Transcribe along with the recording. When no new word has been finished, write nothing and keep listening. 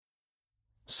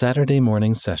Saturday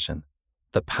morning session,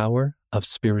 The Power of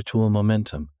Spiritual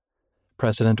Momentum.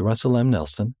 President Russell M.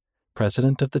 Nelson,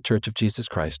 President of the Church of Jesus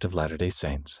Christ of Latter-day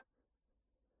Saints.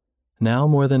 Now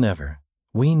more than ever,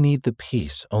 we need the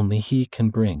peace only He can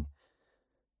bring.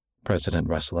 President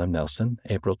Russell M. Nelson,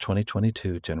 April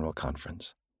 2022 General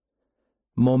Conference.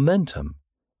 Momentum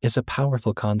is a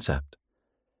powerful concept.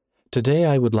 Today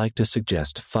I would like to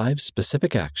suggest 5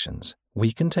 specific actions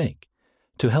we can take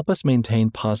to help us maintain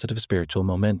positive spiritual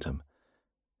momentum.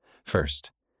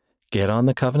 First, get on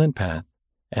the covenant path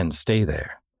and stay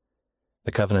there.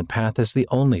 The covenant path is the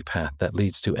only path that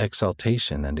leads to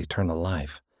exaltation and eternal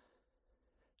life.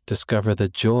 Discover the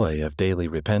joy of daily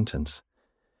repentance.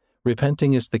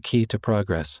 Repenting is the key to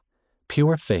progress.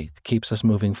 Pure faith keeps us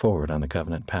moving forward on the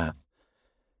covenant path.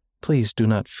 Please do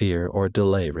not fear or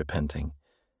delay repenting.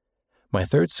 My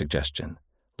third suggestion,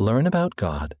 learn about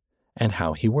God and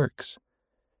how He works.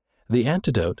 The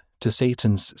antidote to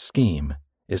Satan's scheme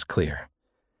is clear.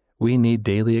 We need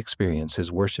daily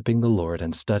experiences worshiping the Lord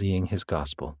and studying His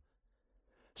gospel.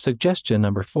 Suggestion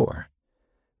number 4,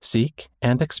 seek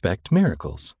and expect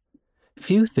miracles.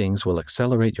 Few things will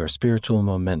accelerate your spiritual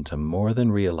momentum more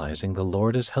than realizing the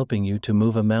Lord is helping you to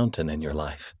move a mountain in your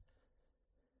life.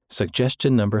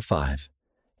 Suggestion number 5,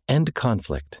 end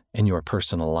conflict in your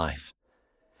personal life.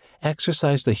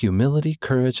 Exercise the humility,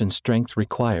 courage, and strength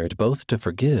required both to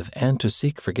forgive and to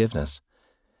seek forgiveness.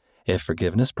 If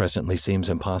forgiveness presently seems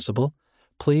impossible,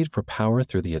 plead for power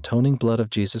through the atoning blood of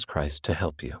Jesus Christ to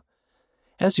help you.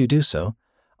 As you do so,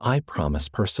 I promise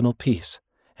personal peace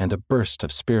and a burst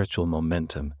of spiritual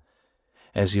momentum.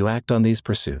 As you act on these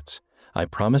pursuits, I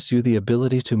promise you the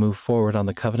ability to move forward on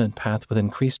the covenant path with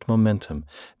increased momentum,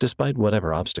 despite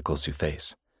whatever obstacles you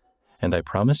face. And I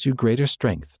promise you greater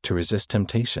strength to resist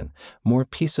temptation, more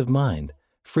peace of mind,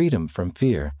 freedom from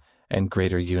fear, and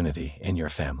greater unity in your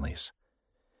families.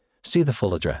 See the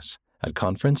full address at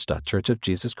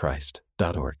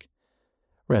conference.churchofjesuschrist.org.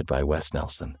 Read by Wes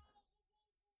Nelson.